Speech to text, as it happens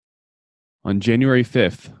On January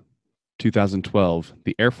 5th, 2012,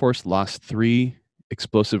 the Air Force lost 3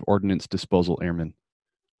 explosive ordnance disposal airmen: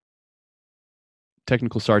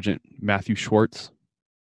 Technical Sergeant Matthew Schwartz,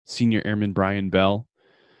 Senior Airman Brian Bell,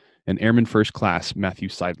 and Airman First Class Matthew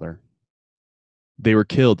Seidler. They were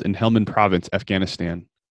killed in Helmand Province, Afghanistan,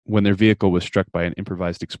 when their vehicle was struck by an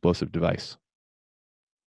improvised explosive device.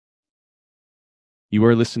 You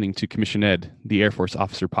are listening to Commission Ed, the Air Force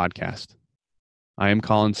Officer Podcast. I am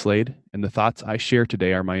Colin Slade, and the thoughts I share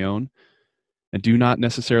today are my own and do not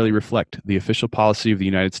necessarily reflect the official policy of the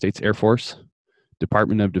United States Air Force,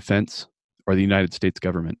 Department of Defense, or the United States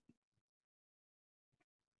government.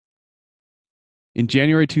 In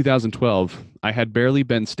January 2012, I had barely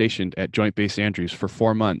been stationed at Joint Base Andrews for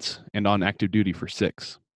 4 months and on active duty for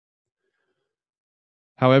 6.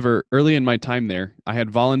 However, early in my time there, I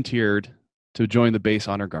had volunteered to join the Base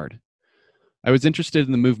Honor Guard. I was interested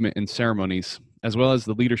in the movement and ceremonies, as well as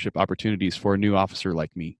the leadership opportunities for a new officer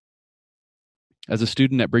like me. As a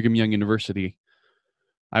student at Brigham Young University,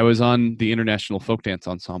 I was on the International Folk Dance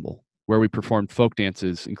Ensemble, where we performed folk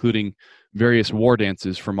dances, including various war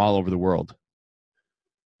dances from all over the world.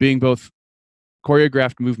 Being both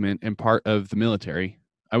choreographed movement and part of the military,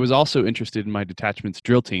 I was also interested in my detachment's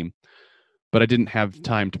drill team, but I didn't have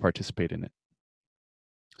time to participate in it.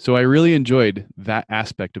 So I really enjoyed that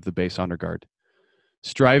aspect of the Base Honor Guard,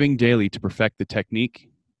 striving daily to perfect the technique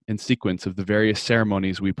and sequence of the various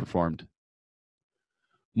ceremonies we performed.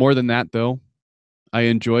 More than that, though, I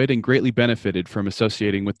enjoyed and greatly benefited from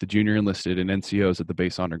associating with the junior enlisted and NCOs at the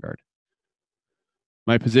Base Honor Guard.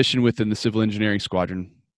 My position within the Civil Engineering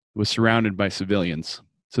Squadron was surrounded by civilians,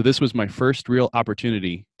 so this was my first real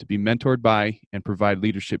opportunity to be mentored by and provide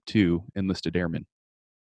leadership to enlisted airmen.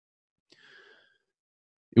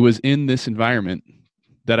 It was in this environment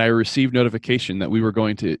that I received notification that we were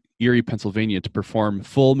going to Erie, Pennsylvania to perform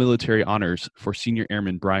full military honors for Senior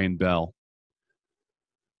Airman Brian Bell.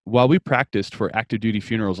 While we practiced for active duty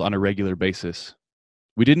funerals on a regular basis,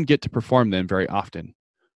 we didn't get to perform them very often,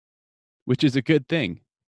 which is a good thing.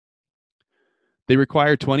 They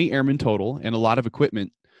require 20 airmen total and a lot of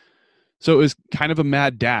equipment, so it was kind of a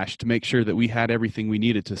mad dash to make sure that we had everything we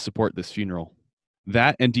needed to support this funeral.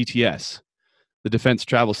 That and DTS, the Defense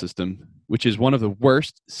Travel System, which is one of the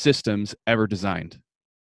worst systems ever designed.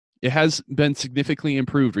 It has been significantly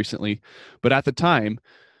improved recently, but at the time,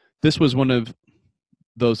 this was one of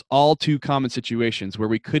those all too common situations where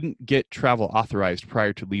we couldn't get travel authorized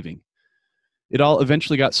prior to leaving. It all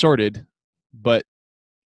eventually got sorted, but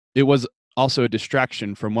it was also a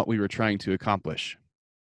distraction from what we were trying to accomplish.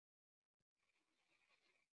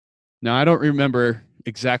 Now, I don't remember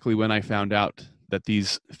exactly when I found out that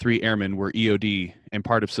these 3 airmen were EOD and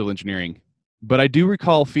part of civil engineering, but I do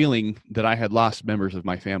recall feeling that I had lost members of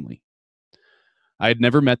my family. I had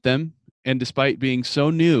never met them, and despite being so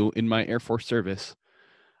new in my Air Force service,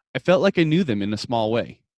 I felt like I knew them in a small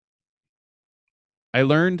way. I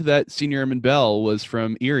learned that Senior Airman Bell was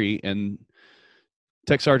from Erie, and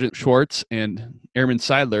Tech Sergeant Schwartz and Airman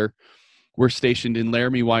Seidler were stationed in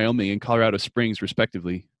Laramie, Wyoming and Colorado Springs,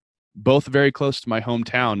 respectively, both very close to my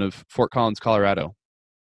hometown of Fort Collins, Colorado.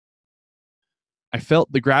 I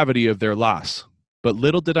felt the gravity of their loss, but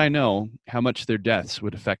little did I know how much their deaths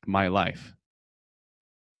would affect my life.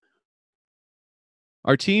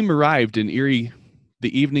 Our team arrived in Erie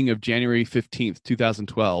the evening of January 15th,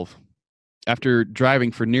 2012, after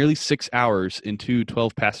driving for nearly 6 hours in 2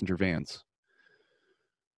 12-passenger vans.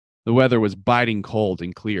 The weather was biting cold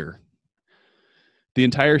and clear. The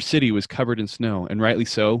entire city was covered in snow, and rightly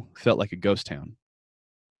so, felt like a ghost town.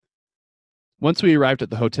 Once we arrived at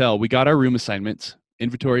the hotel, we got our room assignments,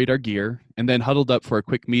 inventoried our gear, and then huddled up for a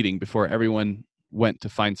quick meeting before everyone went to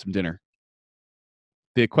find some dinner.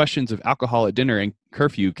 The questions of alcohol at dinner and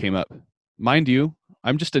curfew came up. Mind you,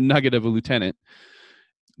 I'm just a nugget of a lieutenant.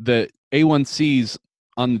 The A1Cs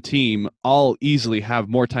on the team all easily have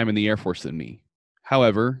more time in the Air Force than me.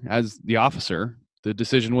 However, as the officer, the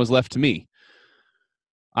decision was left to me.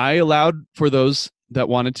 I allowed for those that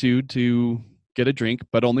wanted to get a drink,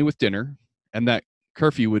 but only with dinner, and that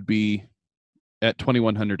curfew would be at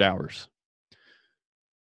 2100 hours.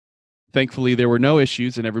 Thankfully, there were no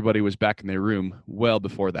issues and everybody was back in their room well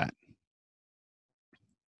before that.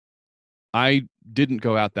 I didn't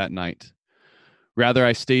go out that night. Rather,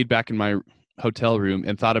 I stayed back in my hotel room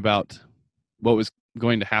and thought about what was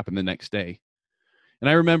going to happen the next day. And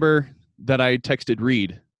I remember that I texted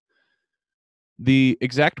Reed. The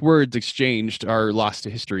exact words exchanged are lost to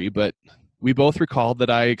history, but we both recalled that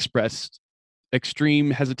I expressed extreme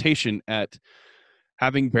hesitation at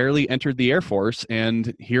having barely entered the Air Force,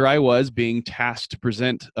 and here I was being tasked to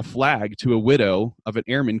present a flag to a widow of an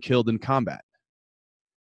airman killed in combat.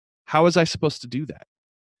 How was I supposed to do that?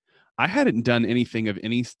 I hadn't done anything of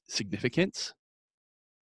any significance.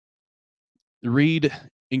 Reed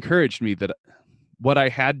encouraged me that what I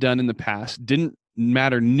had done in the past didn't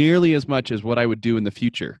matter nearly as much as what I would do in the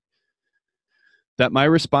future. That my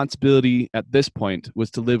responsibility at this point was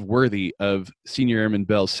to live worthy of Senior Airman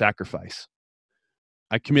Bell's sacrifice.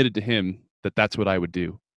 I committed to him that that's what I would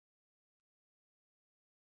do.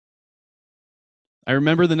 I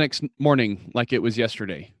remember the next morning like it was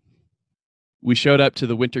yesterday. We showed up to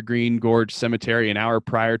the Wintergreen Gorge Cemetery an hour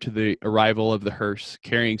prior to the arrival of the hearse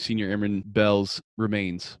carrying Senior Airman Bell's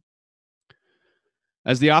remains.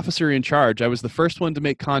 As the officer in charge, I was the first one to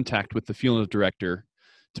make contact with the funeral director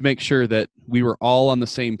to make sure that we were all on the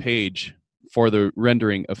same page for the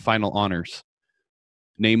rendering of final honors,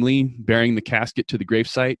 namely bearing the casket to the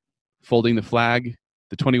gravesite, folding the flag,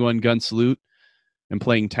 the 21-gun salute, and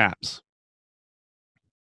playing taps.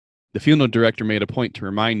 The funeral director made a point to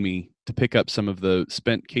remind me to pick up some of the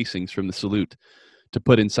spent casings from the salute to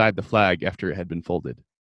put inside the flag after it had been folded.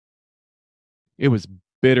 It was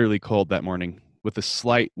bitterly cold that morning, with a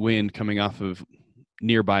slight wind coming off of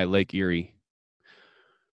nearby Lake Erie.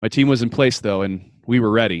 My team was in place, though, and we were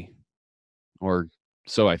ready, or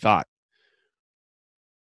so I thought.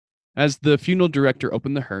 As the funeral director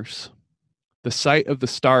opened the hearse, the sight of the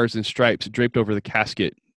stars and stripes draped over the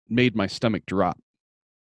casket made my stomach drop.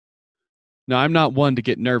 Now, I'm not one to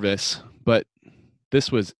get nervous, but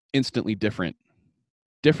this was instantly different.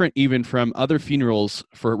 Different even from other funerals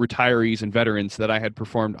for retirees and veterans that I had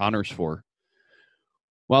performed honors for.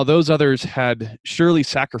 While those others had surely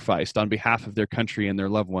sacrificed on behalf of their country and their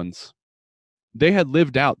loved ones, they had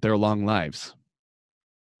lived out their long lives.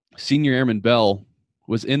 Senior Airman Bell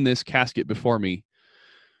was in this casket before me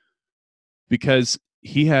because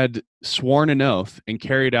he had sworn an oath and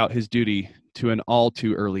carried out his duty to an all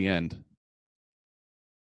too early end.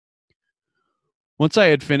 Once I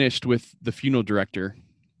had finished with the funeral director,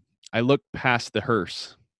 I looked past the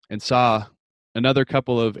hearse and saw another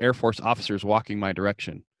couple of Air Force officers walking my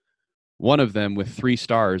direction, one of them with 3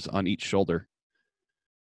 stars on each shoulder.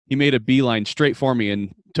 He made a beeline straight for me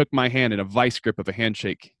and took my hand in a vice grip of a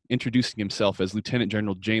handshake, introducing himself as Lieutenant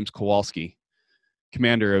General James Kowalski,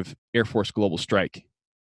 commander of Air Force Global Strike.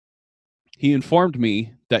 He informed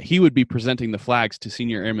me that he would be presenting the flags to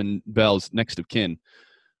Senior Airman Bell's next of kin.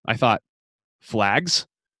 I thought, flags?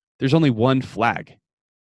 There's only one flag.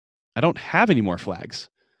 I don't have any more flags.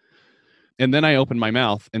 And then I opened my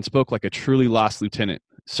mouth and spoke like a truly lost lieutenant.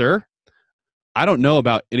 Sir, I don't know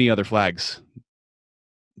about any other flags.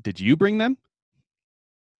 Did you bring them?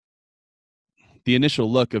 The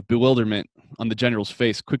initial look of bewilderment on the general's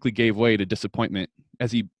face quickly gave way to disappointment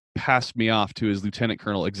as he passed me off to his lieutenant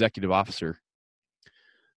colonel executive officer.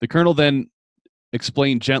 The colonel then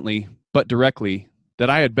explained gently but directly that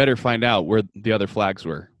I had better find out where the other flags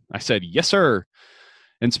were. I said, yes, sir,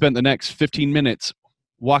 and spent the next 15 minutes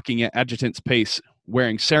walking at adjutant's pace,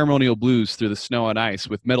 wearing ceremonial blues through the snow and ice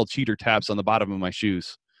with metal cheater tabs on the bottom of my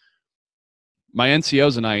shoes. My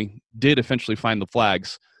NCOs and I did eventually find the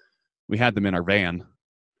flags. We had them in our van.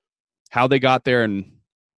 How they got there and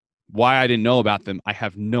why I didn't know about them, I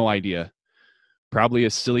have no idea. Probably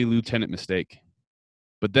a silly lieutenant mistake.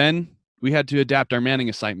 But then we had to adapt our manning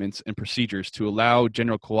assignments and procedures to allow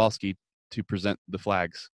General Kowalski to present the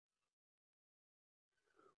flags.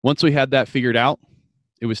 Once we had that figured out,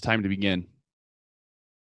 it was time to begin.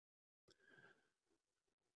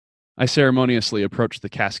 I ceremoniously approached the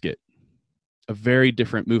casket, a very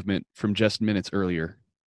different movement from just minutes earlier.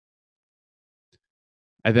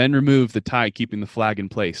 I then removed the tie keeping the flag in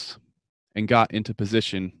place and got into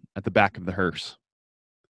position at the back of the hearse.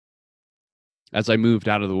 As I moved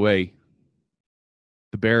out of the way,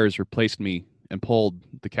 the bearers replaced me and pulled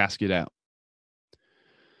the casket out.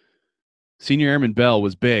 Senior Airman Bell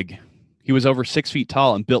was big. He was over 6 feet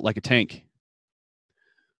tall and built like a tank.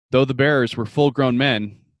 Though the bearers were full-grown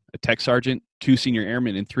men, a tech sergeant, 2 senior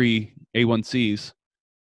airmen, and 3 A1Cs,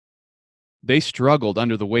 they struggled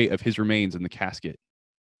under the weight of his remains in the casket.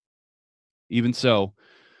 Even so,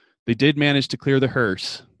 they did manage to clear the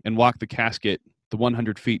hearse and walk the casket the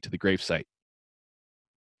 100 feet to the gravesite.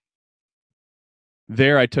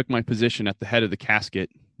 There I took my position at the head of the casket,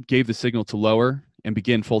 gave the signal to lower, and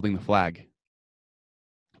began folding the flag.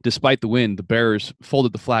 Despite the wind, the bearers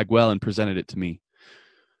folded the flag well and presented it to me.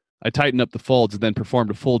 I tightened up the folds and then performed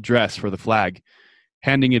a full dress for the flag,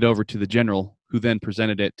 handing it over to the general, who then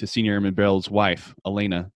presented it to Senior Airman Bell's wife,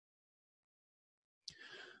 Elena.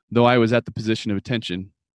 Though I was at the position of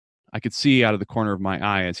attention, I could see out of the corner of my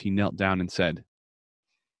eye as he knelt down and said,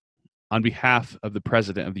 "On behalf of the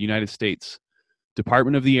President of the United States,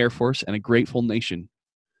 Department of the Air Force, and a grateful nation,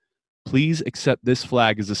 please accept this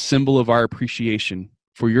flag as a symbol of our appreciation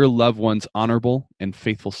for your loved one's honorable and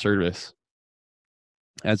faithful service."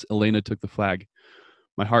 As Elena took the flag,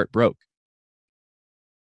 my heart broke.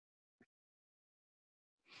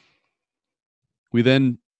 We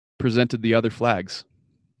then presented the other flags,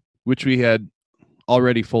 which we had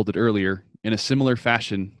already folded earlier, in a similar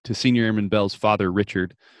fashion to Senior Airman Bell's father,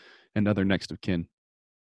 Richard, and other next of kin.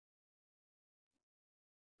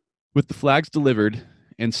 With the flags delivered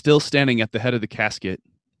and still standing at the head of the casket,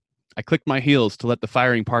 I clicked my heels to let the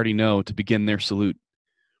firing party know to begin their salute.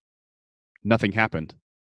 Nothing happened.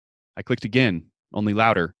 I clicked again, only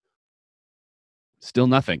louder. Still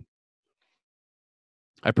nothing.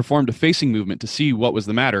 I performed a facing movement to see what was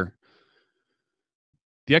the matter.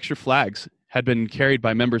 The extra flags had been carried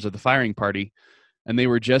by members of the firing party, and they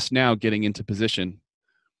were just now getting into position.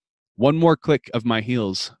 One more click of my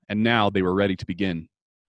heels, and now they were ready to begin.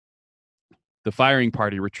 The firing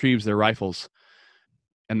party retrieves their rifles,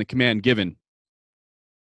 and the command given,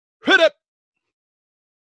 "Hit up!"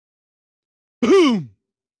 Boom!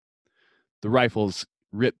 The rifles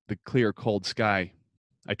ripped the clear, cold sky.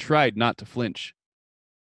 I tried not to flinch.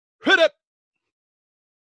 Hit up!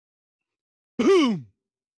 Boom!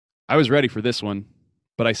 I was ready for this one,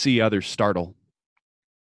 but I see others startle.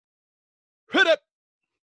 Hit up!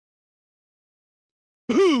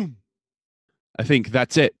 Boom! I think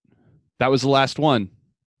that's it. That was the last one.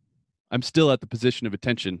 I'm still at the position of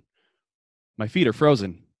attention. My feet are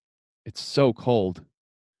frozen. It's so cold.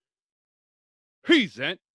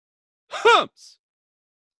 Present humps!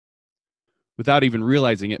 Without even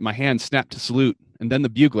realizing it, my hand snapped to salute, and then the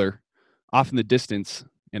bugler, off in the distance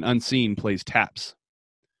and unseen, plays taps.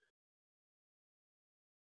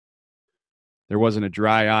 There wasn't a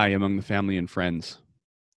dry eye among the family and friends.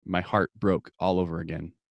 My heart broke all over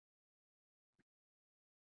again.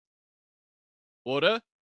 Order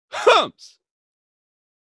humps!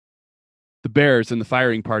 The bears and the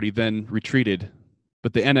firing party then retreated,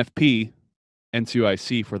 but the NFP,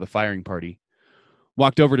 N2IC for the firing party,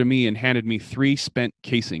 walked over to me and handed me 3 spent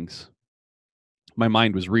casings. My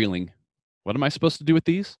mind was reeling. What am I supposed to do with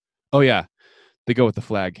these? Oh yeah, they go with the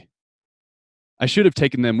flag. I should have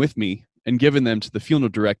taken them with me and given them to the funeral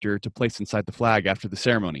director to place inside the flag after the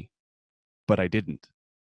ceremony. But I didn't.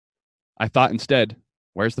 I thought instead,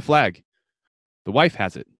 where's the flag? The wife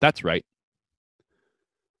has it, that's right.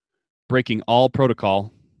 Breaking all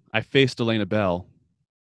protocol, I faced Elena Bell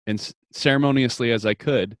and ceremoniously as I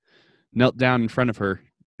could, knelt down in front of her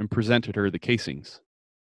and presented her the casings.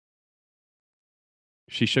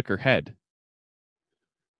 She shook her head.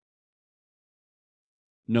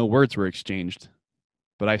 No words were exchanged,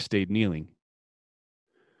 but I stayed kneeling.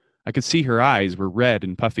 I could see her eyes were red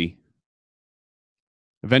and puffy.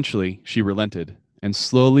 Eventually, she relented and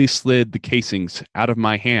slowly slid the casings out of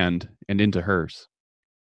my hand and into hers.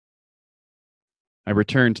 I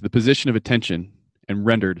returned to the position of attention and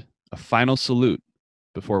rendered a final salute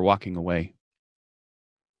before walking away.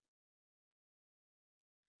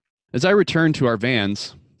 As I returned to our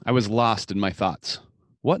vans, I was lost in my thoughts.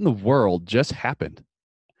 What in the world just happened?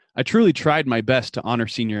 I truly tried my best to honor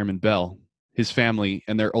Senior Airman Bell, his family,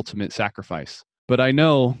 and their ultimate sacrifice, but I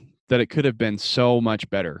know that it could have been so much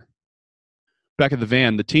better. Back at the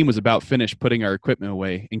van, the team was about finished putting our equipment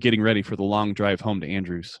away and getting ready for the long drive home to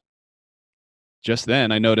Andrews. Just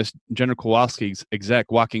then, I noticed General Kowalski's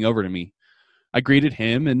exec walking over to me. I greeted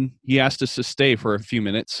him, and he asked us to stay for a few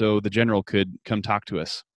minutes so the general could come talk to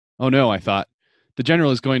us. Oh no, I thought. The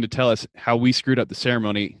general is going to tell us how we screwed up the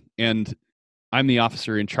ceremony, and I'm the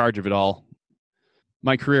officer in charge of it all.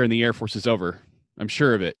 My career in the Air Force is over. I'm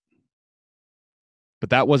sure of it. But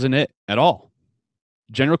that wasn't it at all.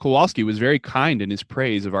 General Kowalski was very kind in his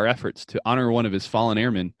praise of our efforts to honor one of his fallen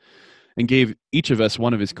airmen and gave each of us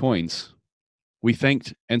one of his coins. We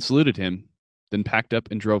thanked and saluted him, then packed up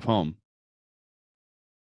and drove home.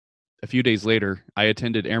 A few days later, I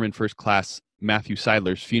attended Airman First Class Matthew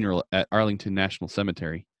Seidler's funeral at Arlington National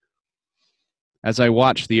Cemetery. As I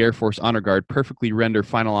watched the Air Force Honor Guard perfectly render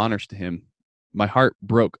final honors to him, my heart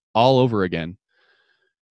broke all over again,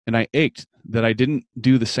 and I ached that I didn't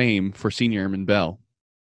do the same for Senior Airman Bell.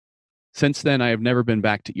 Since then, I have never been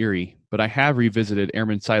back to Erie, but I have revisited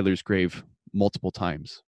Airman Seidler's grave multiple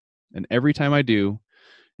times. And every time I do,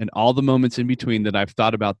 and all the moments in between that I've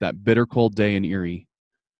thought about that bitter cold day in Erie,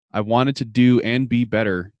 I wanted to do and be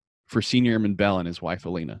better for Senior Airman Bell and his wife,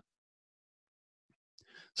 Elena.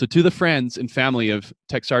 So to the friends and family of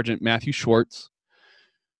Tech Sergeant Matthew Schwartz,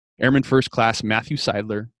 Airman First Class Matthew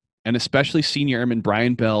Seidler, and especially Senior Airman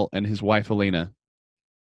Brian Bell and his wife Elena.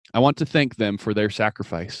 I want to thank them for their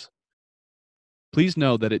sacrifice. Please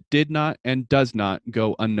know that it did not and does not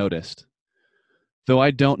go unnoticed. Though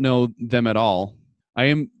I don't know them at all, I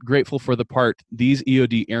am grateful for the part these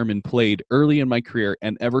EOD airmen played early in my career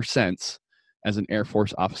and ever since as an Air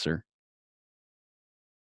Force officer.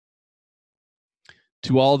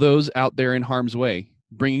 To all those out there in harm's way,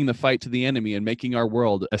 bringing the fight to the enemy and making our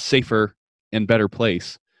world a safer and better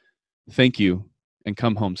place, thank you and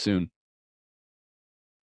come home soon.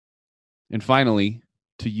 And finally,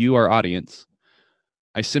 to you, our audience,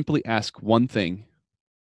 I simply ask one thing,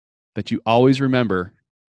 that you always remember,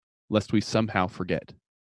 lest we somehow forget.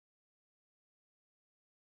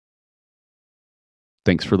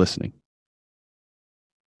 Thanks for listening.